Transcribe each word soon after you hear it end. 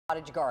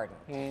cottage garden.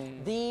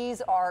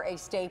 These are a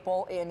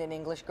staple in an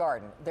English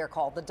garden. They're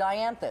called the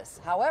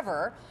Dianthus.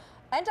 However,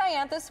 and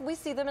Dianthus, we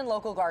see them in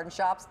local garden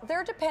shops.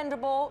 They're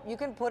dependable. You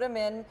can put them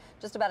in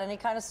just about any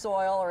kind of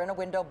soil or in a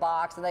window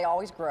box, and they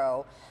always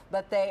grow.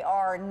 But they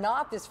are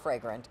not this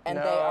fragrant, and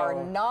they are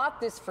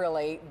not this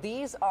frilly.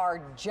 These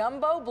are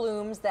jumbo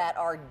blooms that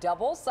are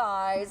double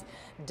size,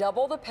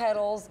 double the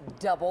petals,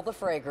 double the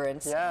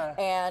fragrance. Yeah.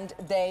 And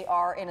they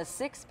are in a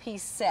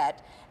 6-piece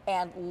set.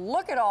 And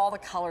look at all the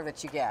color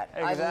that you get.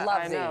 Exactly. I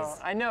love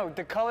these. I know.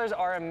 The colors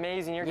are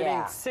amazing. You're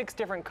getting 6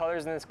 different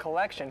colors in this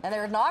collection. And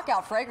they're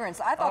knockout fragrance.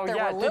 I thought there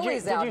were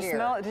lilies out here.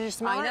 Did you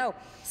smell it? I know.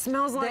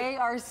 Smells like... They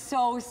are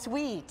so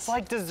sweet. It's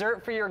like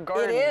dessert for your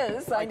garden. It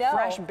is, like I know.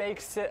 Fresh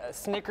baked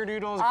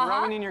snickerdoodles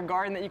growing in your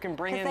garden that you can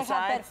bring inside. They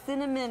have that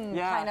cinnamon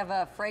kind of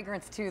a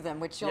fragrance to them,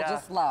 which you'll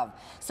just love.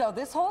 So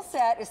this whole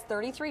set is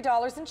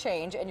 $33 and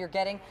change, and you're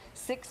getting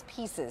 6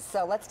 pieces.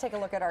 So let's take a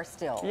look at our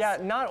stills. Yeah,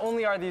 not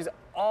only are these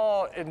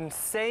all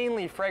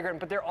insanely fragrant,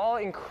 but they're all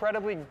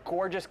incredibly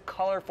gorgeous,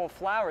 colorful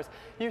flowers.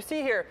 You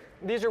see here,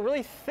 these are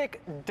really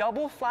thick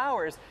double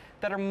flowers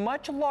that are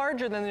much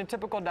larger than the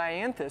typical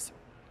Dianthus.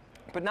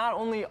 But not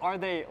only are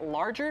they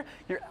larger,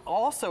 you're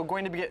also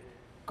going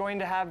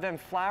to have them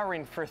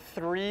flowering for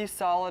 3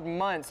 solid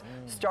months,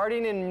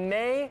 starting in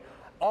May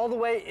all the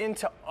way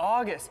into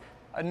August.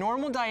 A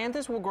normal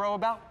Dianthus will grow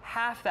about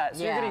half that,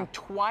 so you're getting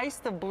twice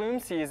the bloom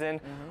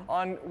season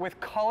with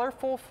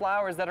colorful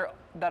flowers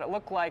that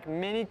look like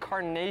mini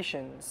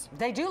carnations.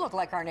 They do look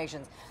like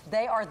carnations.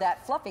 They are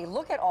that fluffy.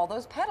 Look at all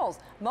those petals.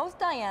 Most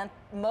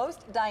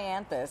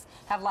Dianthus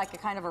have like a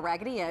kind of a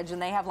raggedy edge,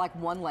 and they have like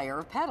 1 layer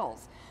of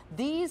petals.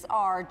 These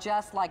are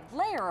just like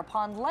layer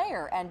upon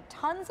layer, and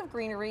tons of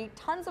greenery,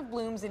 tons of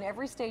blooms in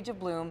every stage of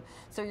bloom.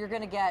 So you're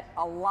going to get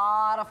a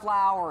lot of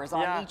flowers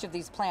on each of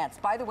these plants.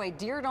 By the way,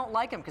 deer don't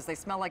like them because they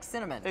smell like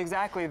cinnamon.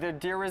 Exactly. They're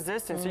deer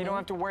resistant, so you don't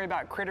have to worry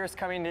about critters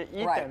coming to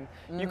eat them.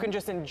 You can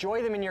just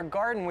enjoy them in your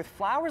garden with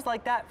flowers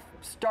like that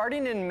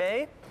starting in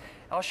May.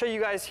 I'll show you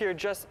guys here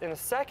just in a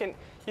second.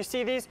 You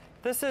see these?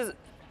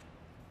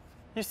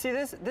 You see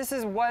this? This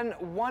is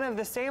one of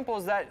the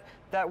samples that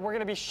we're going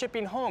to be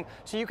shipping home.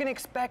 So you can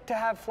expect to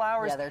have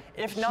flowers,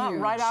 if not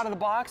right out of the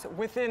box,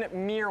 within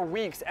mere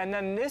weeks. And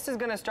then this is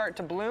going to start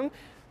to bloom,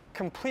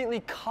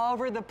 completely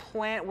cover the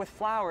plant with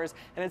flowers,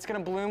 and it's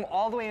going to bloom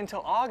all the way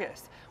until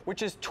August,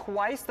 which is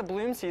twice the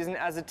bloom season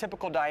as a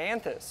typical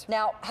Dianthus.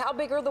 Now, how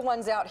big are the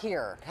ones out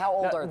here? How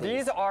old are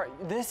these?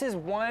 This is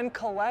one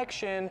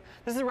collection.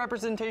 This is a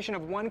representation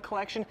of one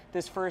collection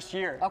this first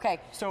year. Okay,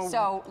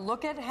 so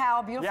look at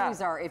how beautiful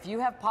these are. If you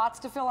have pots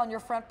to fill on your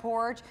front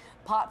porch,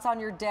 pots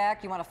on your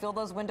deck, you want to fill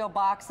those window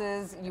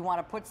boxes, you want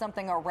to put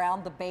something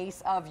around the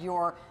base of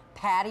your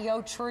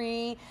patio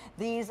tree,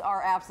 these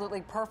are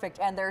absolutely perfect,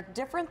 and they're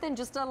different than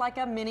just like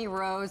a mini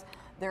rose.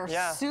 They're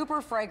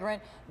super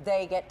fragrant.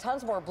 They get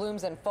tons more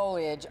blooms and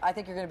foliage. I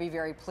think you're going to be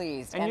very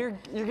pleased. And you're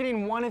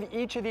getting one of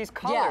each of these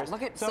colors.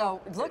 Yeah,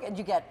 look at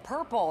you get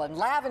purple and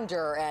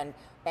lavender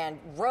and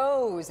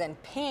rose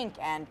and pink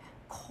and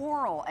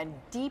coral and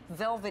deep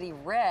velvety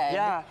red.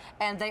 Yeah.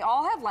 And they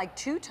all have like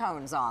 2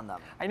 tones on them.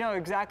 I know,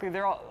 exactly.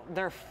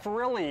 They're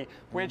frilly,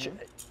 which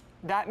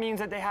that means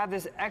that they have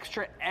this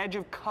extra edge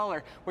of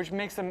color, which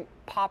makes them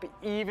pop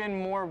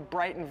even more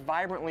bright and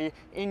vibrantly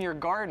in your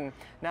garden.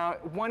 Now,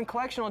 one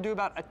collection will do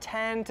about a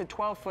 10 to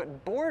 12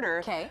 foot border.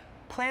 Okay.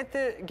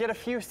 Get a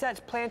few sets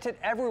planted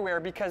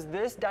everywhere, because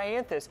this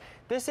Dianthus,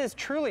 this is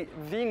truly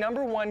the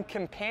 #1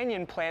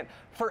 companion plant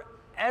for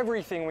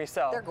everything we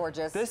sell. They're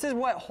gorgeous. This is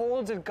what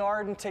holds a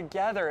garden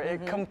together.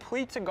 It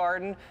completes a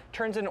garden,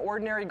 turns an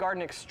ordinary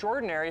garden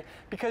extraordinary,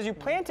 because you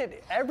plant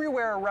it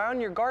everywhere around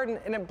your garden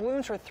and it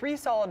blooms for 3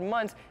 solid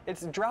months.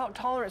 It's drought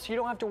tolerant, so you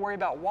don't have to worry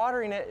about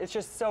watering it. It's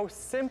just so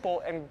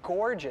simple and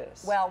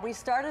gorgeous. Well, we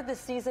started this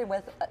season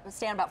with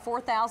about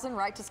 4,000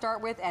 right to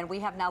start with, and we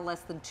have now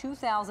less than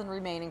 2,000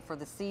 remaining for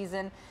the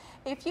season.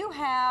 If you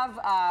have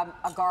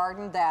a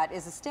garden that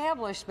is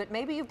established, but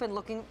maybe you've been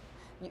looking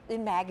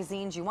in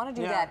magazines, you want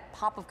to do that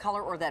pop of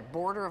color or that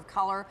border of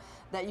color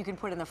that you can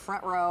put in the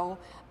front row,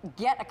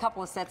 get a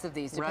couple of sets of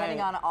these, depending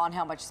on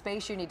how much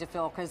space you need to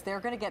fill, because they're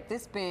going to get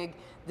this big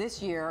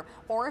this year.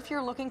 Or if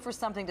you're looking for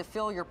something to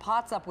fill your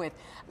pots up with,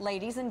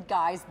 ladies and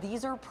guys,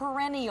 these are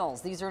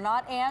perennials. These are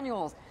not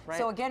annuals.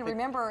 So again,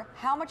 remember,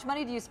 how much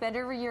money do you spend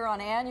every year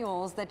on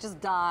annuals that just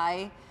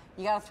die?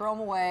 You got to throw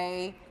them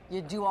away.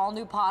 You do all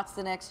new pots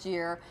the next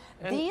year.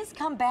 And these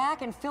come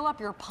back and fill up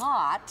your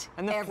pot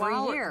every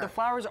year. The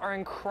flowers are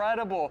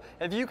incredible.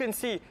 If you can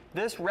see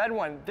this red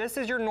one, this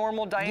is your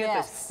normal Dianthus.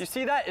 Yes. You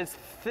see that? It's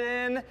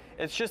thin.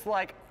 It's just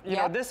like, you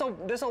know,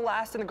 this'll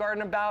last in the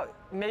garden about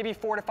maybe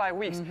 4 to 5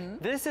 weeks.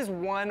 This is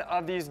one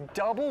of these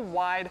double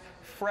wide,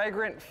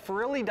 fragrant,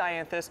 frilly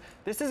Dianthus.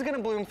 This is going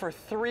to bloom for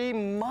 3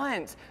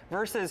 months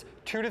versus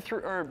 2 to 3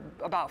 or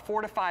about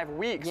 4 to 5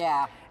 weeks.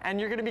 Yeah. And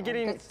you're going to be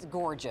getting it's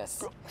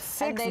gorgeous.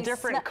 6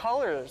 different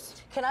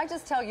colors. Can I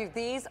just tell you,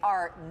 these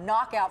are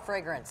knockout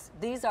fragrance.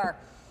 These are,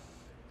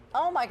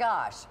 oh my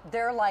gosh,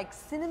 they're like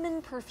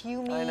cinnamon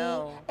perfumey. I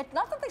know. It's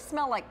not that they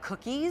smell like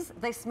cookies,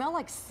 they smell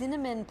like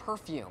cinnamon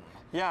perfume.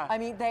 Yeah. I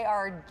mean, they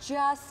are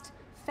just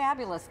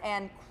fabulous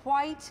and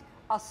quite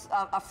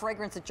a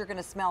fragrance that you're going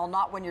to smell,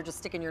 not when you're just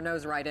sticking your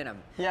nose right in them.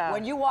 Yeah.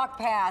 When you walk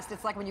past,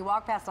 it's like when you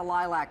walk past a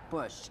lilac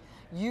bush.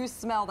 You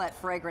smell that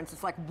fragrance,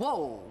 it's like,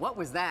 whoa, what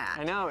was that?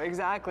 I know,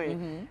 exactly.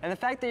 And the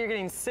fact that you're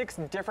getting 6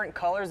 different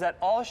colors that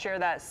all share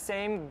that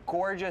same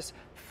gorgeous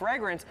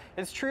fragrance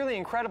is truly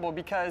incredible,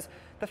 because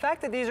the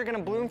fact that these are going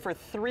to bloom for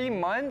 3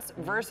 months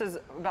versus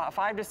about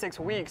 5 to 6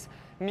 weeks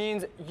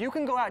means you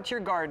can go out to your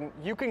garden,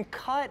 you can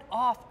cut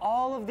off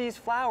all of these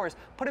flowers,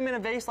 put them in a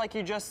vase like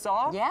you just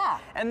saw, yeah,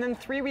 and then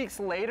 3 weeks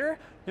later,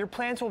 your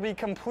plants will be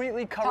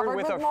completely covered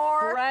with a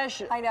more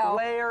fresh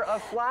layer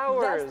of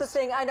flowers. That's the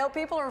thing. I know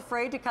people are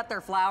afraid to cut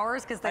their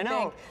flowers because they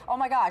think, oh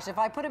my gosh, if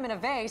I put them in a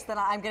vase, then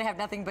I'm going to have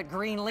nothing but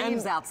green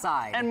leaves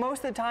outside. And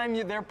most of the time,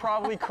 they're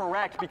probably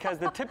correct, because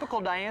the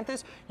typical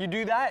Dianthus, you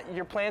do that,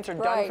 your plants are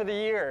done for the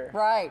year.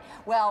 Right.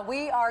 Well,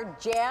 we are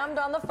jammed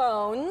on the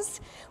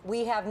phones.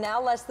 We have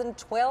now less than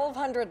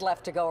 1,200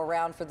 left to go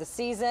around for the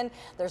season.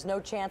 There's no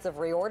chance of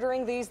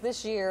reordering these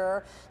this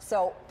year.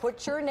 So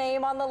put your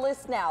name on the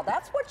list now.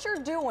 That's what you're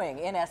doing,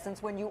 in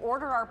essence. When you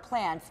order our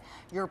plants,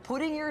 you're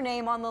putting your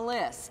name on the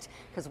list,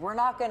 because we're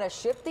not going to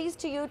ship these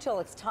to you till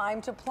it's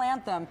time to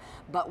plant them.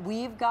 But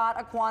we've got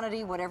a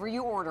quantity, whatever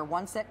you order,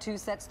 1 set, 2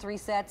 sets, 3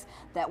 sets,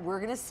 that we're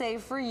going to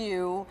save for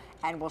you,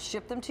 and we'll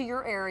ship them to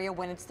your area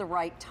when it's the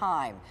right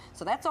time.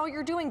 So that's all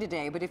you're doing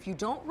today. But if you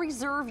don't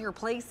reserve your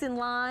place in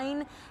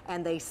line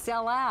and they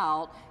sell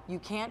out, you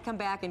can't come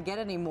back and get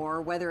any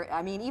more. Whether,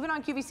 I mean, even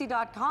on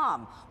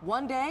QVC.com,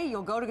 one day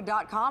you'll go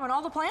to .com and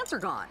all the plants are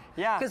gone.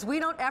 Yeah. Because we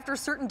don't, after a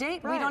certain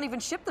date, we don't even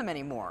ship them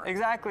anymore.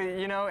 Exactly,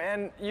 you know,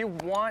 and you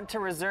want to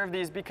reserve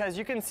these because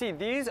you can see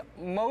these,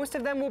 most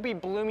of them will be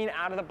blooming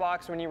out of the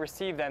box when you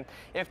receive them.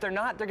 If they're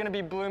not, they're going to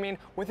be blooming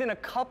within a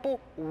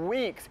couple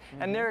weeks.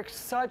 And they're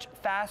such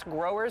fast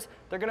growers,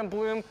 they're going to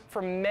bloom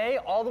from May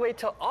all the way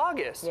till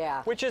August,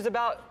 which is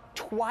about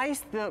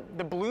twice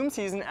the bloom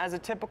season as a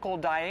typical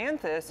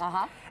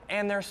Dianthus.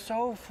 And they're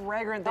so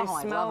fragrant, they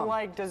smell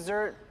like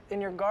dessert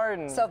in your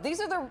garden. So these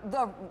are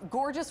the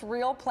gorgeous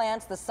real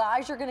plants, the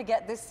size you're going to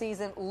get this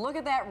season. Look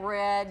at that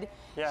red.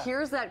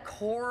 Here's that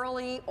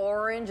corally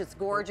orange. It's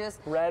gorgeous.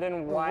 Red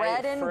and white.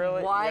 Red and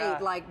frilly, white,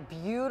 like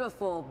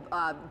beautiful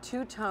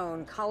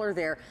two-tone color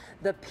there.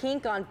 The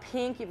pink on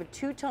pink. You have a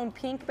two-tone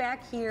pink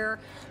back here.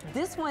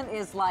 This one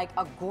is like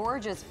a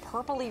gorgeous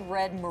purpley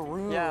red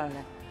maroon.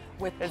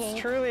 With pink. It's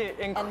truly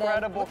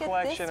incredible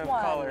collection of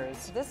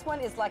colors. This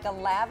one is like a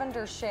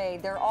lavender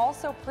shade. They're all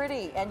so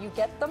pretty, and you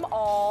get them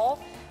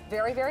all.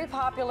 Very, very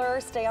popular.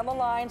 Stay on the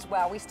lines.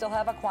 Wow, we still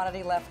have a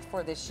quantity left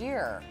for this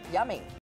year. Yummy.